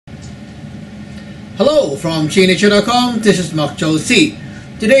Hello from ChinaChina.com. This is Mark Joe C.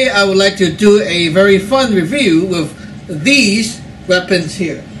 Today I would like to do a very fun review with these weapons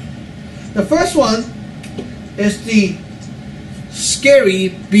here. The first one is the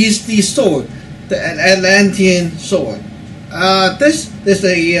scary beasty sword, the Atlantean sword. This is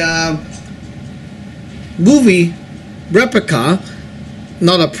a movie replica,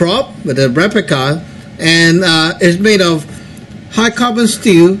 not a prop, but a replica, and it's made of high carbon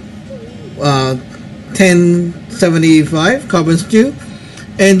steel, 1075 carbon steel,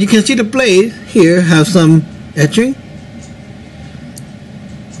 and you can see the blade here have some etching,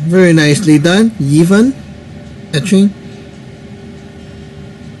 very nicely done, even etching,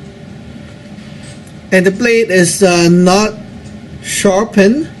 and the blade is not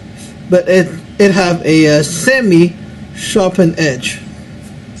sharpened, but it have a semi sharpened edge.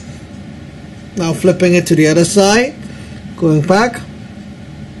 Now flipping it to the other side, going back,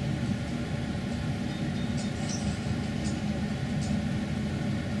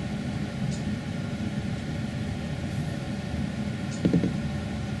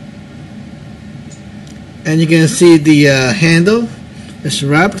 and you can see the handle is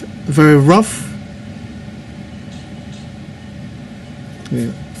wrapped, very rough.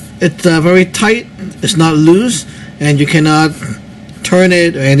 It's very tight, it's not loose, and you cannot turn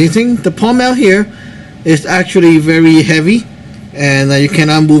it or anything. The pommel here is actually very heavy, and you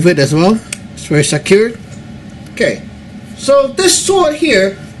cannot move it as well. It's very secured. Okay, so this sword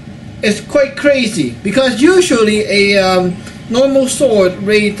here is quite crazy, because usually a normal sword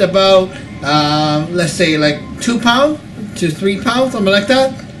weighs about let's say like 2 pounds to 3 pounds, something like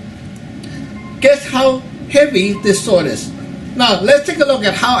that. Guess how heavy this sword is. Now let's take a look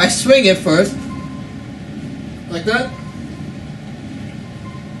at how I swing it first. Like that.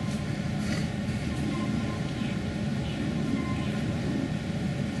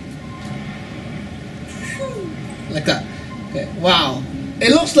 Like that. Okay. Wow.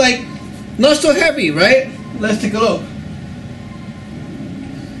 It looks like not so heavy, right? Let's take a look.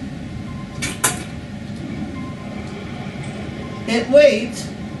 It weighs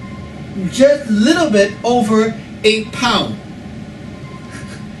just a little bit over 8 pounds.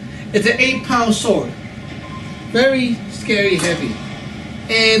 It's an 8-pound sword. Very scary heavy.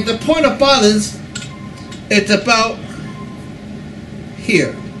 And the point of balance, it's about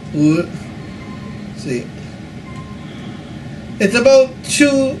here. See. It's about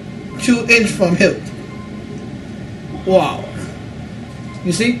 2 inches from hilt. Wow.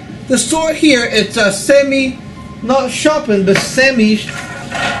 You see? The sword here, it's a semi, not sharpened, but semi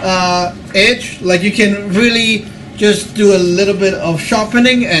edge. Like you can really just do a little bit of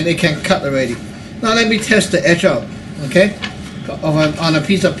sharpening and it can cut already. Now let me test the edge out, okay? On a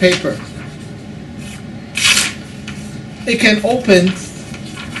piece of paper. It can open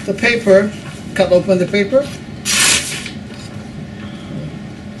the paper, cut open the paper.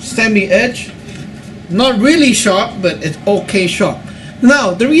 Semi edge, not really sharp, but it's okay sharp.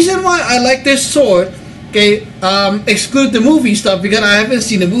 Now the reason why I like this sword, okay, exclude the movie stuff because I haven't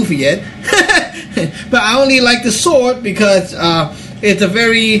seen the movie yet. But I only like the sword because it's a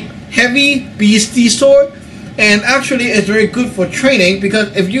very heavy beastie sword, and actually it's very good for training,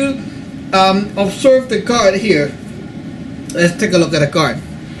 because if you observe the guard here, let's take a look at the guard.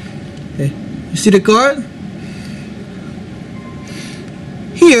 Okay. You see the guard?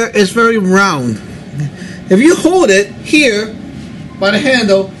 Here is very round. If you hold it here by the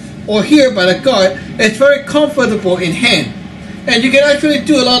handle or here by the guard, it's very comfortable in hand, and you can actually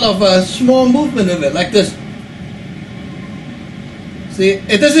do a lot of small movement with it, like this. See,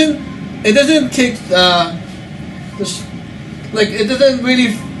 it doesn't take this, like it doesn't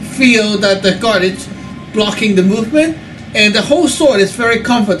really feel that the guard is blocking the movement, and the whole sword is very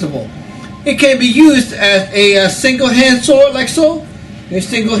comfortable. It can be used as a single hand sword, like so. A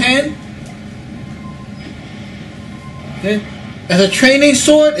single hand. Okay. As a training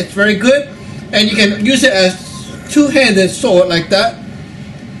sword, it's very good, and you can use it as two-handed sword, like that.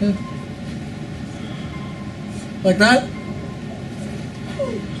 Like that.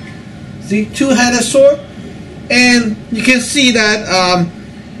 See, two-handed sword, and you can see that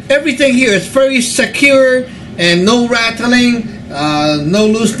everything here is very secure and no rattling, no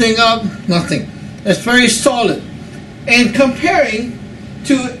loosening up, nothing. It's very solid. And comparing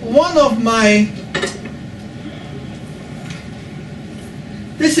to one of my,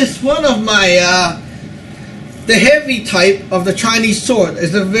 this is one of my the heavy type of the Chinese sword.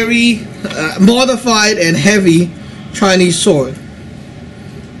 It's a very modified and heavy Chinese sword.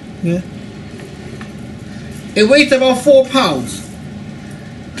 Yeah. It weighs about 4 pounds.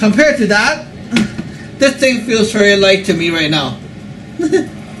 Compared to that, this thing feels very light to me right now.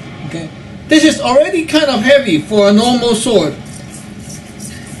 Okay. This is already kind of heavy for a normal sword.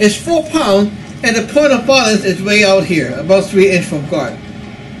 It's 4 pounds, and the point of balance is way out here, about 3 inches from guard.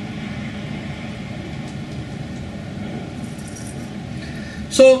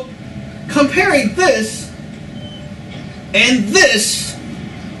 So, comparing this and this,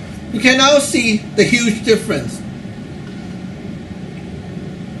 you can now see the huge difference.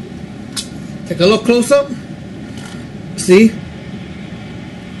 Take a look close up. See?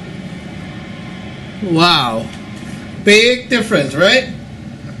 Wow. Big difference, right?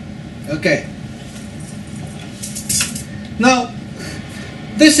 Okay. Now,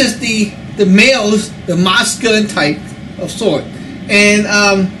 this is the male's, the masculine type of sword.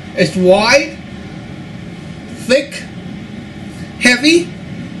 And it's wide, thick, heavy,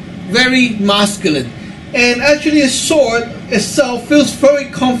 very masculine. And actually the sword itself feels very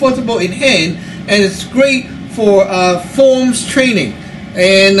comfortable in hand, and it's great for forms training.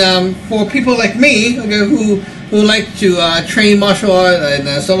 And for people like me, okay, who like to train martial art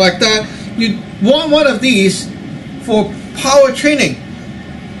and stuff like that, you want one of these for power training.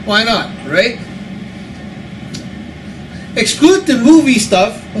 Why not, right? Exclude the movie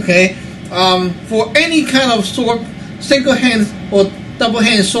stuff, okay? For any kind of sword, single hand or double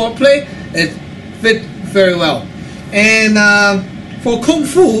hand sword play, it fit very well. And for Kung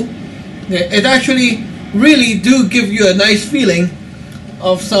Fu, it actually really do give you a nice feeling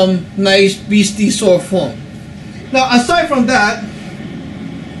of some nice beastie sword form. Now, aside from that,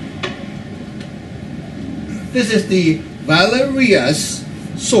 this is the Valeria's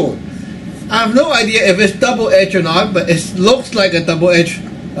sword. I have no idea if it's double-edged or not, but it looks like a double-edged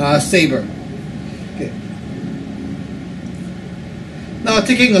saber. Okay. Now,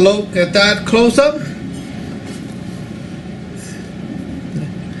 taking a look at that close-up.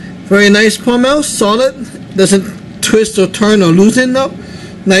 Very nice pommel, solid, doesn't twist or turn or loosen up.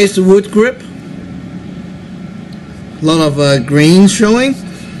 Nice wood grip. A lot of grain showing,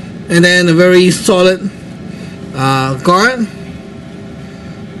 and then a very solid guard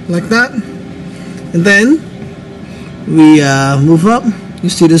like that. And then we move up. You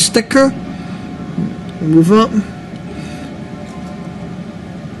see the sticker. Move up.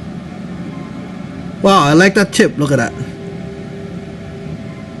 Wow, I like that tip. Look at that.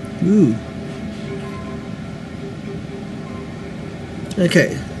 Ooh.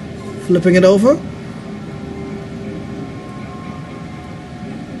 Okay, flipping it over.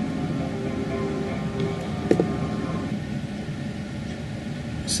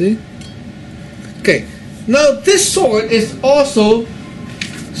 See? Okay, now this sword is also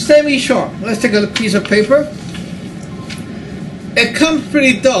semi-sharp. Let's take a piece of paper. It comes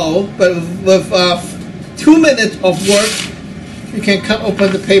pretty dull, but with 2 minutes of work, you can cut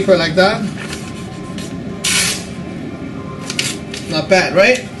open the paper like that. Not bad,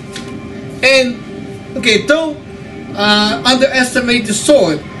 right? And, okay, don't underestimate the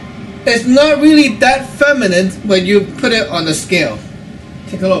sword. It's not really that feminine when you put it on the scale.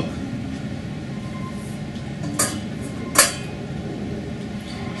 Take a look.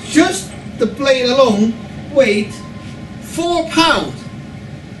 Just the blade alone weighs 4 pounds.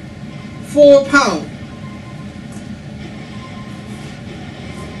 4 pounds.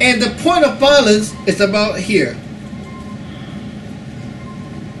 And the point of balance is about here.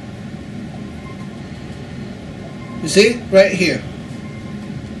 You see? Right here.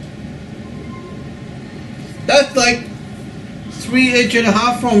 That's like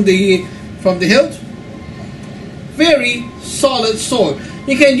 3.5 inches from the hilt. Very solid sword.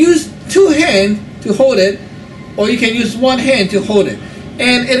 You can use 2 hands to hold it, or you can use 1 hand to hold it.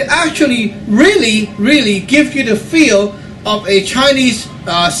 And it actually really gives you the feel of a Chinese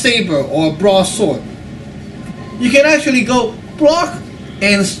saber or broadsword. You can actually go block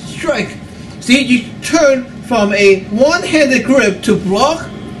and strike. See, you turn from a one-handed grip to block,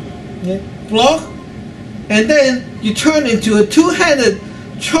 block, and then you turn into a 2-handed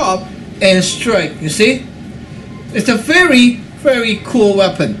chop and strike. You see, it's a very cool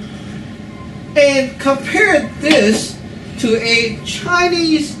weapon. And compare this to a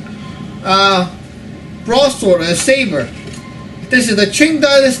Chinese broadsword, a saber. This is the Qing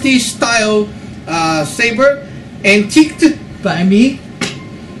Dynasty style saber, antiqued by me.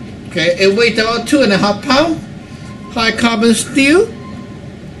 Okay, it weighs about 2.5 pounds. High carbon steel.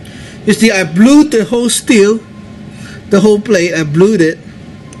 You see, I blued the whole steel, the whole blade. I blued it,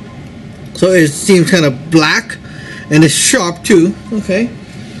 so it seems kind of black, and it's sharp too. Okay.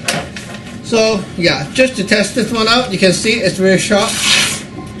 So yeah, just to test this one out, you can see it's very sharp.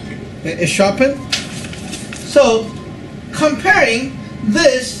 It's sharpened. So comparing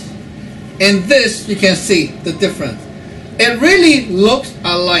this and this, you can see the difference. It really looks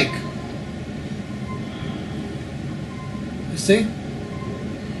alike. See?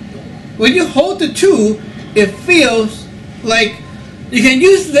 When you hold the two, it feels like you can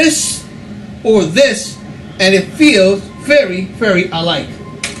use this or this, and it feels very, very alike.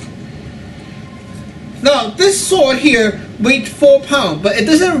 Now, this sword here weighs 4 pounds, but it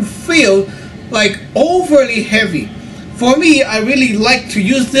doesn't feel like overly heavy. For me, I really like to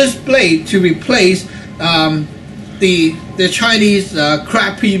use this blade to replace the Chinese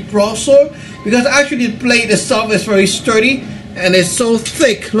crappy broadsword, because actually the blade itself is very sturdy and it's so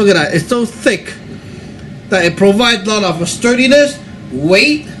thick. Look at that, it's so thick that it provides a lot of sturdiness,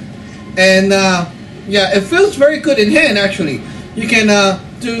 weight, and yeah, it feels very good in hand. Actually, you can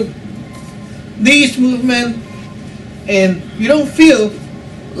do these movements and you don't feel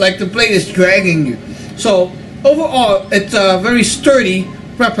like the blade is dragging you. So overall, it's a very sturdy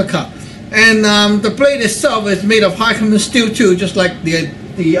replica, and the blade itself is made of high carbon steel too, just like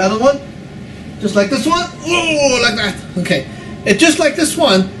the other one, just like this one. Oh, like that. Okay, it's just like this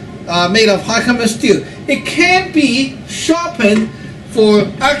one, made of high carbon steel. It can be sharpened for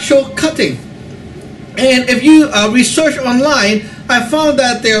actual cutting, and if you research online, I found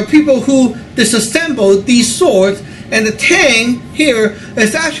that there are people who disassemble these swords, and the tang here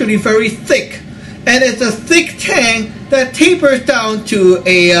is actually very thick, and it's a thick tang that tapers down to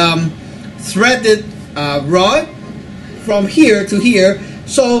a threaded rod from here to here,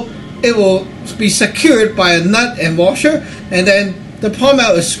 so it will be secured by a nut and washer, and then the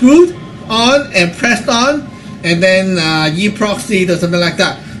pommel is screwed on and pressed on, and then proxied or something like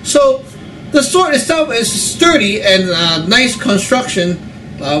that. So the sword itself is sturdy and nice construction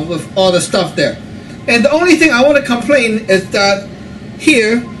with all the stuff there. And the only thing I want to complain is that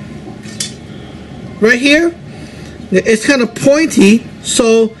here, right here, it's kind of pointy,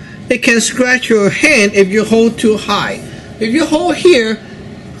 so it can scratch your hand if you hold too high. If you hold here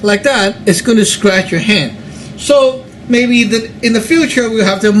like that, it's going to scratch your hand. So maybe in the future we'll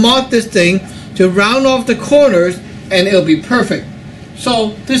have to mod this thing to round off the corners, and it'll be perfect. So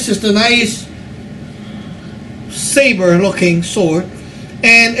this is the nice saber looking sword,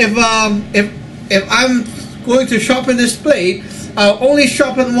 and if I'm going to sharpen this blade, I'll only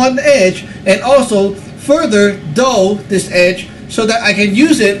sharpen one edge and also further dull this edge so that I can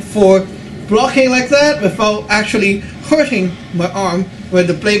use it for blocking like that without actually hurting my arm when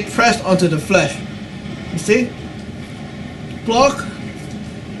the blade pressed onto the flesh. You see? Block.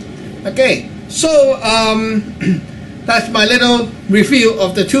 Okay, so that's my little review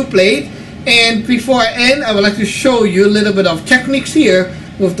of the two blades. And before I end, I would like to show you a little bit of techniques here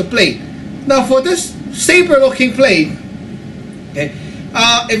with the blade. Now for this saber looking blade, okay,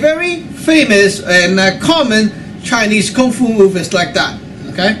 a very famous and common Chinese kung fu move is like that.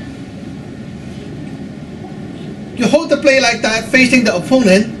 Okay, you hold the blade like that facing the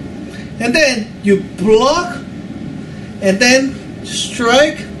opponent, and then you block, and then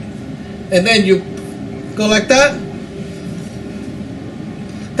strike, and then you go like that.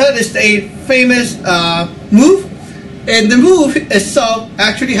 That is a famous move, and the move itself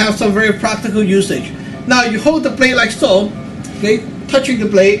actually has some very practical usage. Now you hold the blade like so, okay, touching the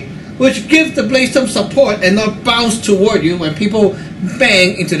blade, which gives the blade some support and not bounce toward you when people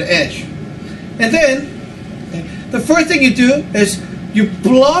bang into the edge. And then, okay, the first thing you do is you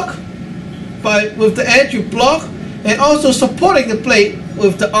block with the edge, you block, and also supporting the blade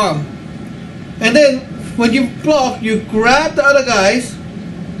with the arm. And then when you block, you grab the other guys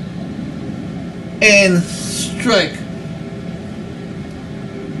and strike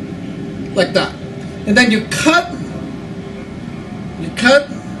like that, and then you cut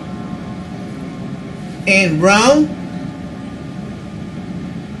and round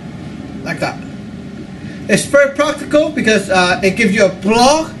like that. It's very practical because it gives you a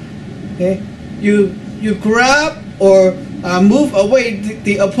block. Okay, you grab or move away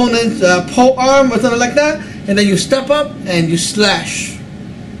the opponent's pole arm or something like that, and then you step up and you slash.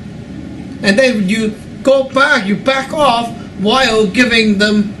 And then you go back, you back off while giving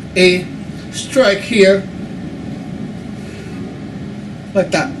them a strike here, like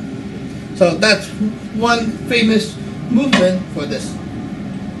that. So that's one famous movement for this.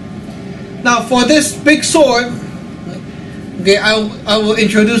 Now for this big sword, okay, I will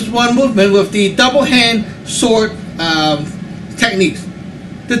introduce one movement with the double hand sword techniques.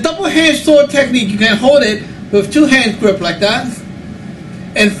 The double hand sword technique, you can hold it with two hands grip like that,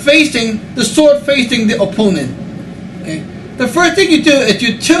 and facing the sword facing the opponent. Okay, the first thing you do is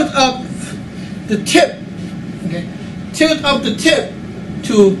you tilt up the tip. Okay, tilt up the tip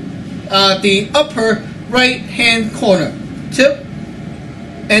to the upper right hand corner. Tip,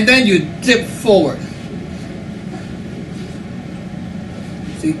 and then you dip forward.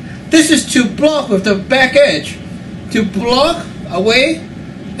 See, this is to block with the back edge to block away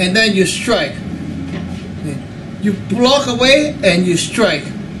and then you strike. You block away and you strike.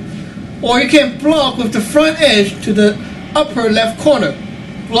 Or you can block with the front edge to the upper left corner.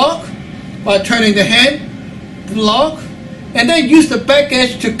 Block by turning the hand, block, and then use the back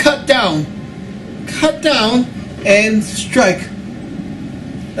edge to cut down. Cut down and strike.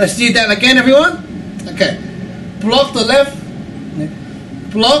 Let's do that again, everyone. Okay. Block the left,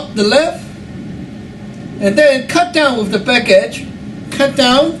 block the left, and then cut down with the back edge. Cut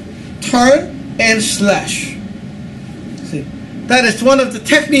down, turn, and slash. See, that is one of the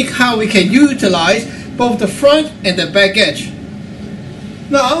techniques how we can utilize both the front and the back edge.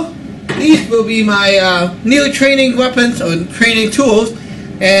 Now, these will be my new training weapons or training tools,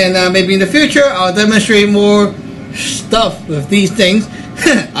 and maybe in the future I'll demonstrate more stuff with these things.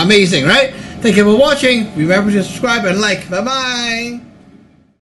 Amazing, right? Thank you for watching. Remember to subscribe and like. Bye bye.